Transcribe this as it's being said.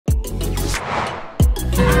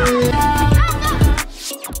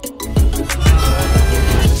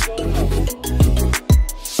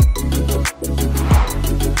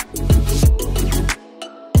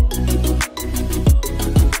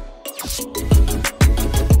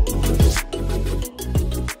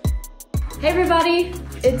Hey everybody,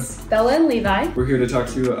 it's Bella and Levi. We're here to talk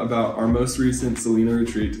to you about our most recent Selina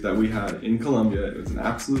retreat that we had in Colombia. It was an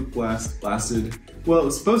absolute blast. Lasted, well, it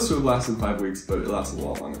was supposed to have lasted 5 weeks, but it lasted a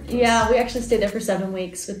lot longer. Yeah, we actually stayed there for 7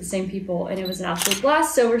 weeks with the same people and it was an absolute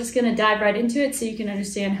blast. So we're just gonna dive right into it so you can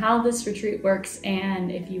understand how this retreat works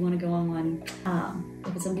and if you wanna go on one,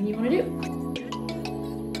 if it's something you wanna do.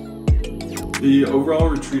 The overall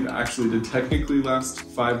retreat actually did technically last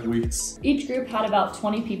 5 weeks. Each group had about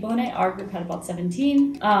 20 people in it. Our group had about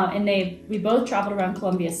 17. And we both traveled around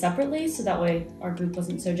Colombia separately, so that way our group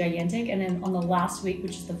wasn't so gigantic. And then on the last week,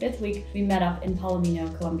 which is the 5th week, we met up in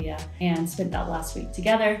Palomino, Colombia, and spent that last week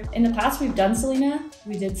together. In the past, we've done Selina.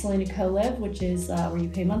 We did Selina Co-Live, which is where you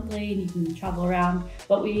pay monthly and you can travel around.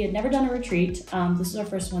 But we had never done a retreat. This was our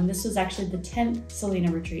first one. This was actually the 10th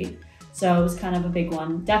Selina retreat. So it was kind of a big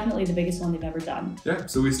one, definitely the biggest one they've ever done. Yeah,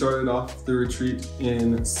 so we started off the retreat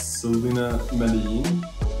in Selina, Medellin.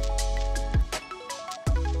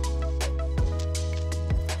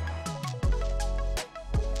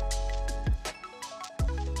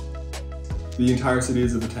 The entire city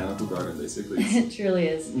is a botanical garden, basically. It truly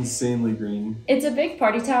is. Insanely green. It's a big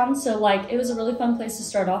party town, so like it was a really fun place to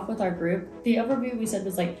start off with our group. The overview we said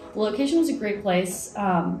was like, the location was a great place.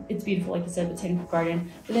 It's beautiful, like you said, botanical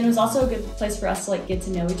garden. But then it was also a good place for us to like get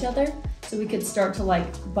to know each other. So we could start to like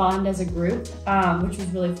bond as a group, which was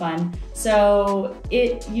really fun. So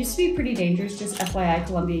it used to be pretty dangerous, just FYI,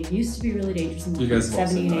 Colombia used to be really dangerous in the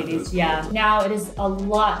 70s and 80s. Yeah, now it is a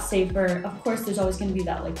lot safer. Of course, there's always gonna be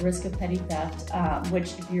that like risk of petty theft,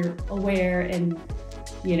 which if you're aware and,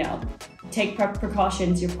 you know, take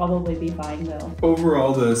precautions, you'll probably be fine though.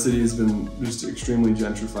 Overall, the city has been just extremely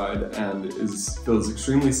gentrified and feels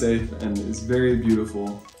extremely safe and is very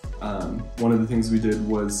beautiful. One of the things we did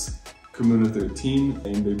was Comuna 13,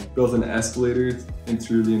 and they built an escalator and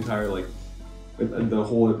through the entire, like, the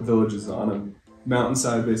whole village is on a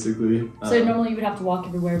mountainside basically. So normally you would have to walk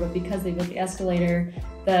everywhere, but because they built the escalator,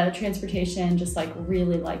 the transportation just like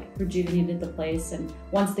really like rejuvenated the place. And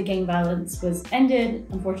once the gang violence was ended,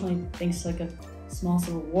 unfortunately thanks to like a small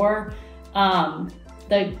civil war,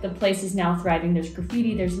 the place is now thriving. There's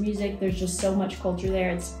graffiti, there's music, there's just so much culture there.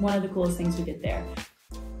 It's one of the coolest things we did there.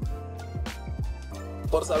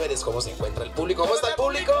 Por saber es cómo se encuentra el público. ¿Cómo está el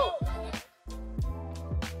público?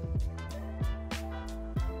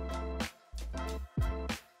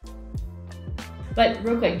 But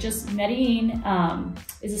real quick, just Medellin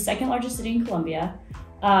is the second largest city in Colombia.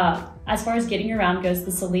 As far as getting around goes,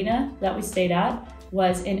 the Selina that we stayed at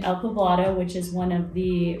was in El Poblado, which is one of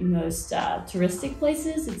the most touristic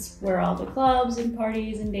places. It's where all the clubs and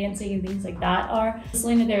parties and dancing and things like that are.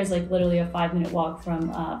 Selina there is like literally a 5-minute walk from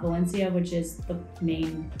Valencia, which is the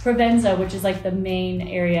main, Provenza, which is like the main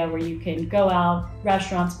area where you can go out,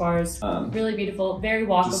 restaurants, bars, really beautiful, very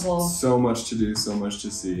walkable. Just so much to do, so much to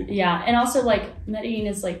see. Yeah, and also like Medellin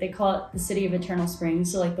is like, they call it the city of eternal spring.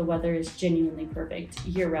 So like the weather is genuinely perfect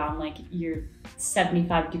year round, like you're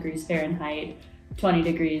 75 degrees Fahrenheit, 20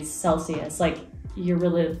 degrees Celsius. Like you're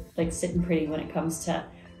really like sitting pretty when it comes to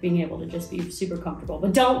being able to just be super comfortable.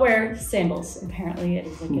 But don't wear sandals. Apparently it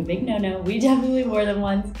is like a big no-no. We definitely wore them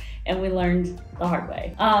once and we learned the hard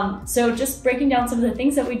way. So just breaking down some of the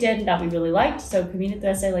things that we did that we really liked. So Comuna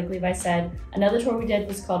 13, like Levi said. Another tour we did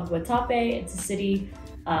was called Guatape. It's a city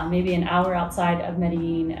maybe an hour outside of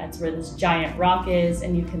Medellin. It's where this giant rock is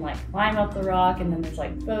and you can like climb up the rock and then there's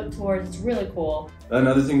like boat tours. It's really cool.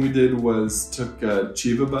 Another thing we did was took a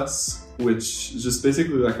Chiva bus, which is just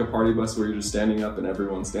basically like a party bus where you're just standing up and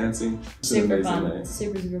everyone's dancing. It's super fun,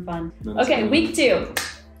 super fun. Okay, week 2.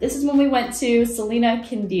 This is when we went to Selina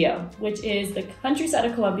Quindio, which is the countryside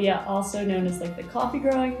of Colombia, also known as like the coffee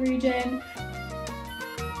growing region.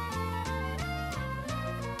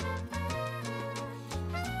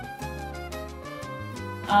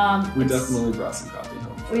 We definitely brought some coffee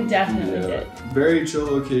home. We definitely did. Very chill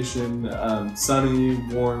location, sunny,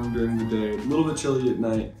 warm during the day, a little bit chilly at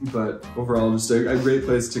night, but overall just a great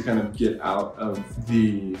place to kind of get out of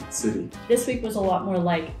the city. This week was a lot more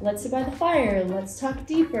like, let's sit by the fire, let's talk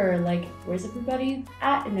deeper, like where's everybody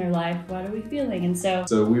at in their life, what are we feeling? And so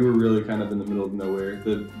we were really kind of in the middle of nowhere.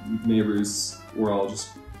 The neighbors were all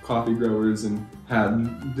just coffee growers and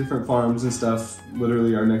had different farms and stuff.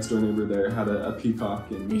 Literally our next door neighbor there had a peacock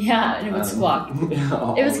and yeah, and it would squawk.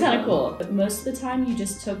 Yeah, it was kind of cool. But most of the time you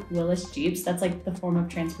just took Willis Jeeps. That's like the form of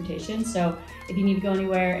transportation. So if you need to go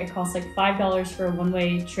anywhere, it costs like $5 for a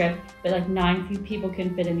one-way trip, but like 9 people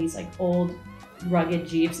can fit in these like old rugged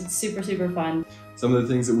Jeeps. It's super, super fun. Some of the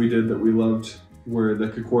things that we did that we loved were the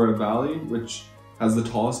Cocora Valley, which has the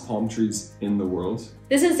tallest palm trees in the world.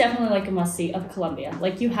 This is definitely like a must-see of Colombia.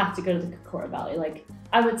 Like, you have to go to the Cocora Valley. Like,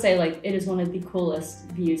 I would say like it is one of the coolest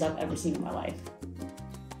views I've ever seen in my life.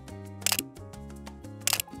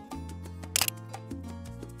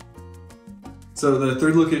 So the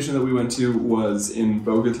third location that we went to was in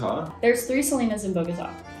Bogota. There's 3 Selinas in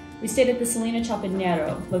Bogota. We stayed at the Selina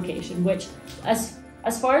Digital location, which as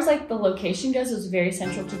far as like the location goes, it was very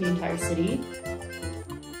central to the entire city.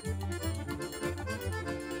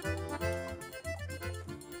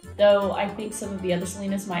 Though I think some of the other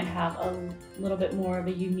Selinas might have a little bit more of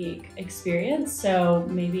a unique experience, so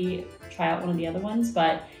maybe try out one of the other ones.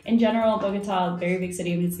 But in general, Bogota, very big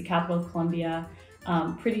city. I mean, it's the capital of Colombia.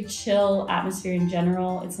 Pretty chill atmosphere in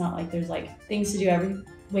general. It's not like there's like things to do every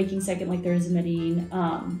waking second like there is in Medellin.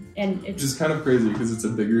 And it's just kind of crazy because it's a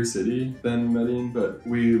bigger city than Medellin, but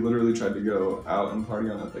we literally tried to go out and party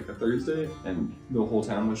on like a Thursday and the whole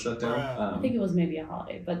town was shut down. I think it was maybe a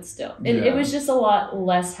holiday, but still. It was just a lot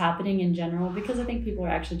less happening in general because I think people are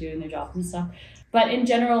actually doing their jobs and stuff. But in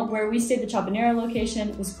general, where we stayed, the Chapinero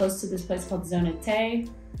location was close to this place called Zone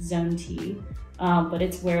T. But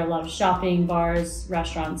it's where a lot of shopping, bars,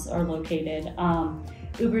 restaurants are located.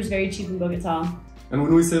 Uber is very cheap in Bogota. And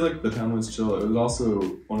when we say like the town was chill, it was also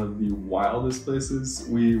one of the wildest places.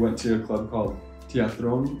 We went to a club called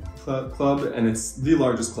Teatron Club, and it's the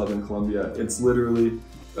largest club in Colombia. It's literally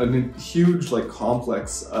a huge like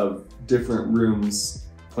complex of different rooms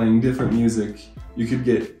playing different music. You could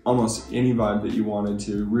get almost any vibe that you wanted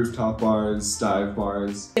to. Rooftop bars, dive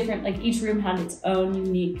bars. Different, like each room had its own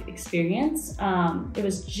unique experience. It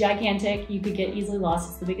was gigantic. You could get easily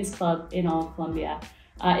lost. It's the biggest club in all of Colombia.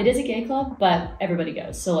 It is a gay club, but everybody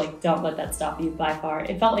goes. So like, don't let that stop you by far.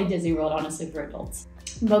 It felt like Disney World, honestly, for adults.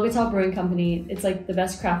 Bogota Brewing Company, it's like the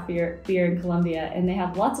best craft beer in Colombia, and they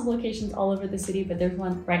have lots of locations all over the city, but there's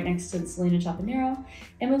one right next to the Selina Chapinero,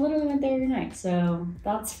 and we literally went there every night. So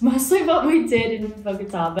that's mostly what we did in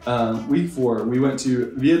Bogota. Week 4, we went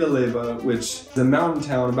to Villa de Leyva, which is a mountain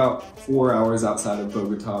town about 4 hours outside of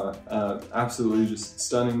Bogota. Absolutely just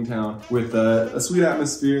stunning town with a sweet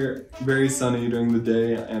atmosphere, very sunny during the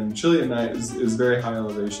day, and chilly at night. Is very high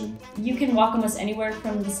elevation. You can walk almost anywhere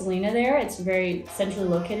from the Selina there. It's very centrally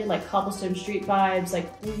located, like cobblestone street vibes, like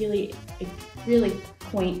really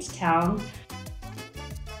quaint town.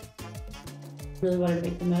 Really wanted to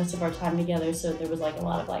make the most of our time together, so there was like a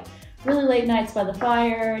lot of like really late nights by the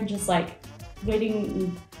fire and just like waiting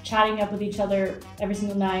and chatting up with each other every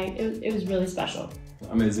single night. It was really special.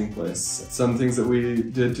 Amazing place. Some things that we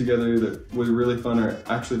did together that were really fun, or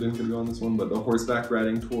actually didn't get to go on this one, but the horseback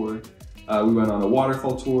riding tour. We went on a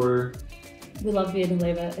waterfall tour. We love Villa de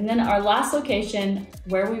Leyva. And then our last location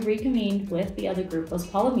where we reconvened with the other group was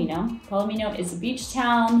Palomino. Palomino is a beach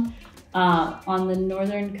town on the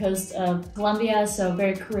northern coast of Colombia, so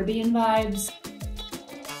very Caribbean vibes.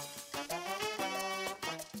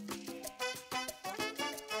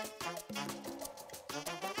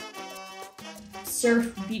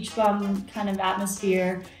 Surf, beach bum kind of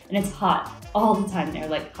atmosphere, and it's hot all the time there,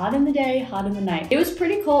 like hot in the day, hot in the night. It was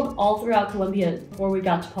pretty cold all throughout Colombia before we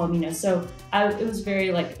got to Palomino, so it was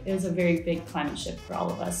a very big climate shift for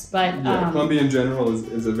all of us. But yeah, Colombia in general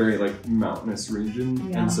is a very like mountainous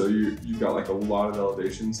region, yeah. And so you've got like a lot of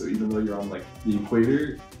elevation. So even though you're on like the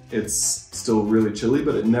equator, it's still really chilly,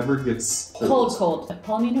 but it never gets cold.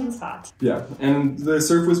 Palomino was hot. Yeah, and the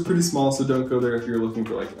surf was pretty small, so don't go there if you're looking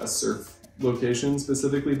for like a surf location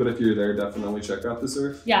specifically, but if you're there, definitely check out the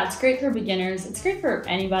surf. Yeah, it's great for beginners. It's great for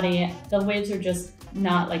anybody. The waves are just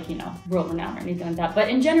not like, world renowned or anything like that. But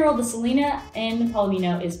in general, the Selina in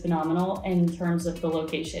Palomino is phenomenal in terms of the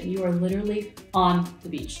location. You are literally on the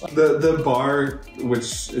beach. Like, the bar,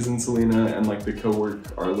 which is in Selina, and like the co-work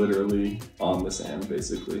are literally on the sand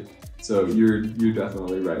basically. So you're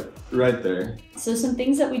definitely right there. So some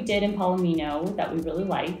things that we did in Palomino that we really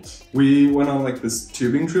liked. We went on like this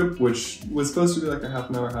tubing trip, which was supposed to be like a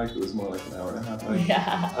half-an-hour hike. It was more like an hour-and-a-half hike.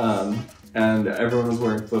 Yeah. And everyone was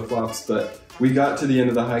wearing flip-flops, but we got to the end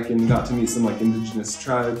of the hike and got to meet some like indigenous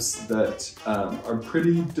tribes that are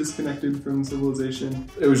pretty disconnected from civilization.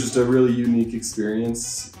 It was just a really unique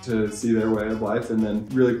experience to see their way of life. And then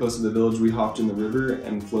really close to the village, we hopped in the river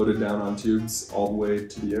and floated down on tubes all the way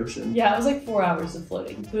to the ocean. Yeah, it was like 4 hours of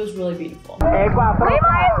floating. It was really beautiful. Leyva is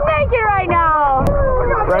naked right now.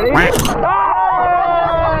 Ready?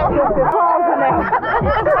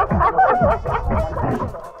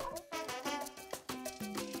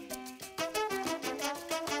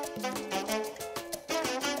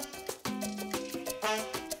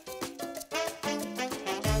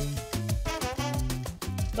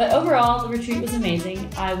 But overall, the retreat was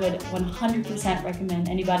amazing. I would 100% recommend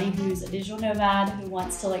anybody who's a digital nomad who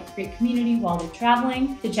wants to like create community while they're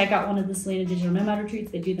traveling to check out one of the Selina Digital Nomad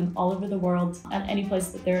Retreats. They do them all over the world. At any place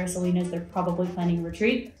that there are Selinas, they're probably planning a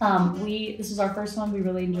retreat. This was our first one. We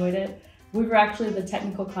really enjoyed it. We were actually the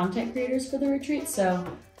technical content creators for the retreat, so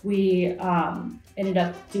we ended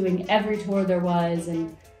up doing every tour there was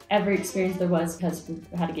and every experience there was because we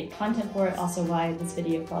had to get content for it. Also why this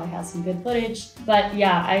video probably has some good footage. But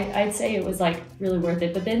yeah, I'd say it was like really worth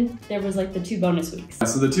it. But then there was like the 2 bonus weeks.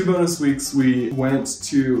 So the 2 bonus weeks, we went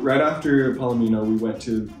to, right after Palomino, we went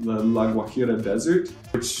to the La Guajira Desert,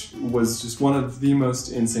 which was just one of the most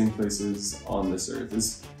insane places on this earth.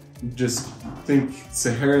 It's just think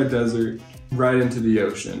Sahara Desert right into the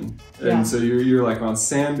ocean. And Yeah. so you're like on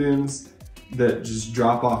sand dunes that just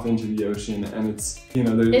drop off into the ocean, and it's, you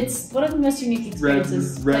know, It's one of the most unique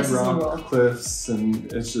experiences red places in the rock world. cliffs,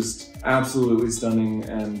 and it's just absolutely stunning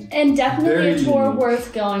And definitely very a tour unique.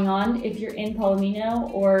 worth going on if you're in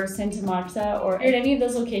Palomino or Santa Marta or in any of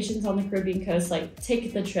those locations on the Caribbean coast. Like,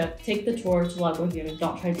 take the trip, take the tour to La Guajira.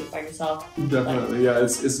 Don't try to do it by yourself. Definitely, yeah.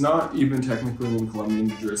 It's not even technically in Colombian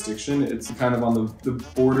jurisdiction. It's kind of on the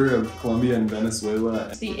border of Colombia and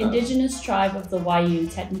Venezuela. The indigenous tribe of the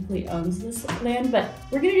Wayuu technically owns this land, but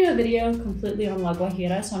we're gonna do a video completely on La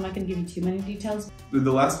Guajira, so I'm not gonna give you too many details.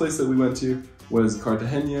 The last place that we went to was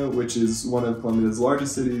Cartagena, which is one of Colombia's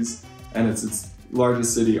largest cities, and it's its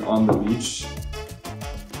largest city on the beach.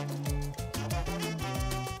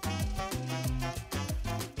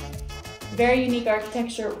 Very unique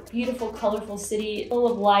architecture, beautiful, colorful city,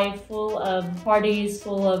 full of life, full of parties,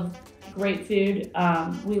 full of great food.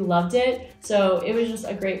 We loved it. So it was just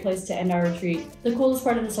a great place to end our retreat. The coolest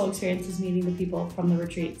part of this whole experience is meeting the people from the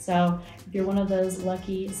retreat. So if you're one of those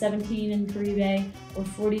lucky 17 in Caribe or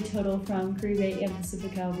 40 total from Caribe and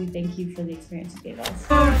Pacifica, we thank you for the experience you gave us.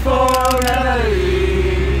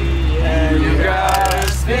 And you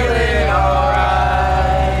guys feeling alright.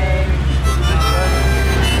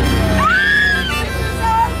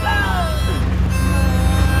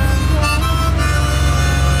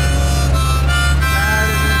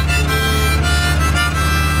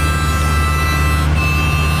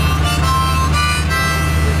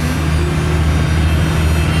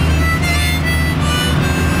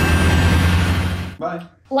 Bye.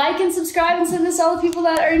 Like and subscribe and send this to all the people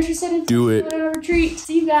that are interested in Do it. our retreat.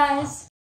 See you guys.